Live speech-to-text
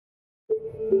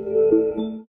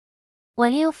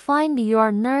When you find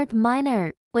your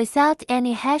Nerdminer without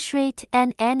any hashrate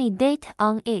and any date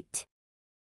on it,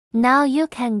 now you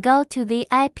can go to the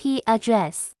IP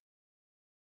address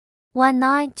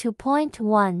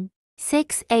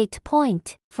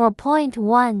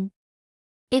 192.168.4.1.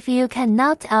 If you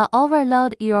cannot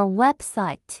overload your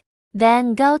website,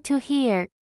 then go to here,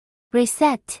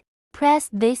 Reset, press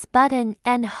this button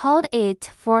and hold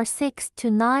it for 6 to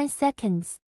 9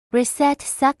 seconds. Reset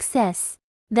success.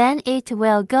 Then it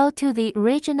will go to the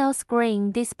original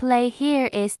screen display. Here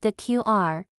is the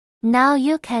QR. Now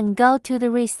you can go to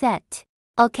the reset.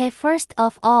 Okay, first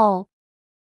of all,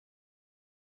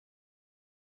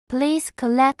 please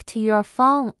connect your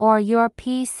phone or your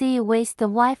PC with the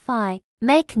Wi-Fi.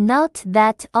 Make note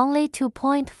that only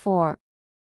 2.4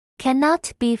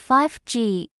 cannot be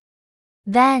 5G.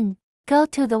 Then, go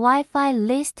to the Wi-Fi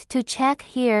list to check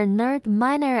here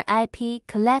Nerdminer IP,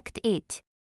 collect it.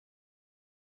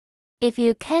 If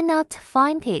you cannot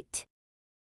find it,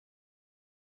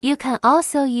 you can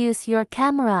also use your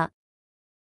camera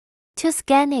to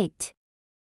scan it.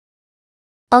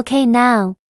 Okay,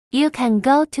 now, you can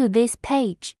go to this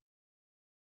page.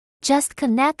 Just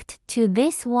connect to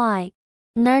this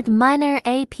Nerdminer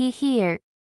AP here.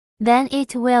 Then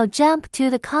it will jump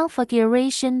to the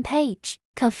configuration page.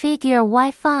 Configure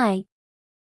Wi-Fi.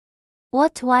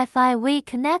 What Wi-Fi we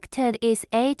connected is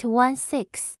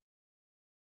 816.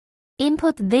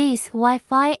 Input this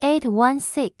Wi-Fi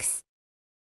 816.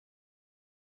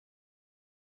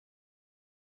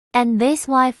 And this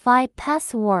Wi-Fi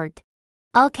password.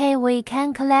 Okay, we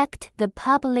can collect the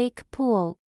public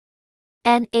pool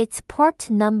and its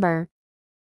port number.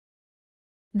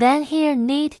 Then here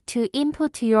need to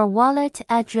input your wallet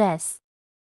address,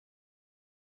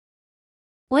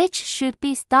 which should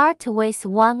be start with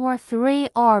 1 or 3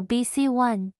 or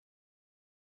BC1.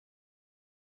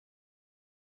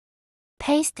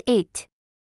 Paste it.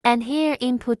 And here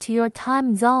input your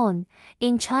time zone.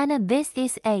 In China this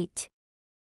is 8.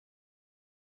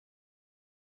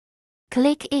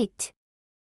 Click it.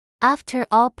 After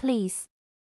all, please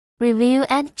review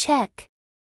and check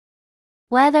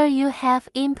whether you have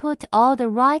input all the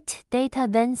right data,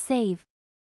 then save.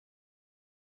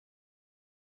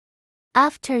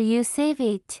 After you save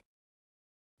it,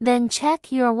 then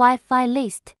check your Wi-Fi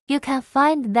list. You can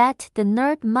find that the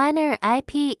Nerdminer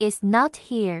IP is not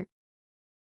here.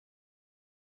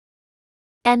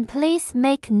 And please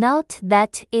make note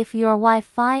that if your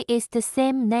Wi-Fi is the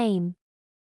same name,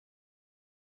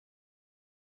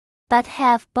 but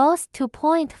have both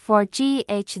 2.4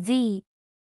 GHz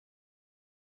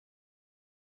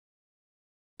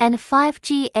and 5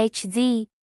 GHz,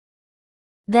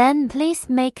 then please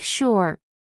make sure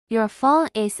your phone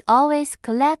is always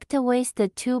connected with the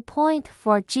 2.4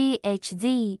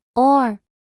 GHz, or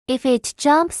if it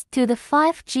jumps to the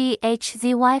 5 GHz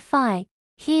Wi-Fi,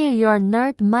 here your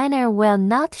Nerdminer will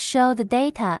not show the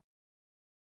data.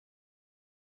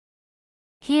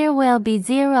 Here will be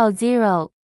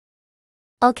 00.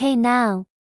 Okay, now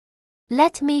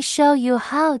let me show you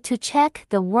how to check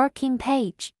the working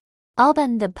page.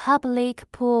 Open the public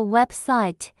pool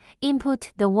website,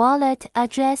 input the wallet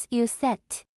address you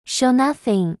set. Show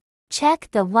nothing. Check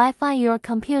the Wi-Fi your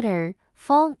computer,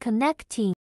 phone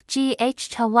connecting.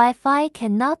 GH Wi-Fi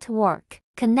cannot work.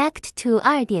 Connect to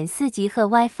 2.4 吉赫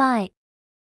Wi-Fi.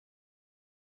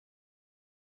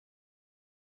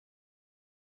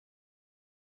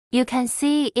 You can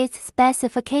see its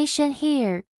specification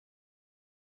here.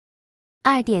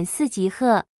 2.4 吉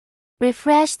赫.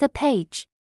 Refresh the page.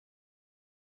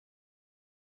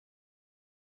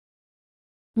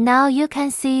 Now you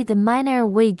can see the miner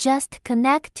we just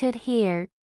connected here.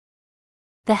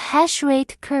 The hash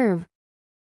rate curve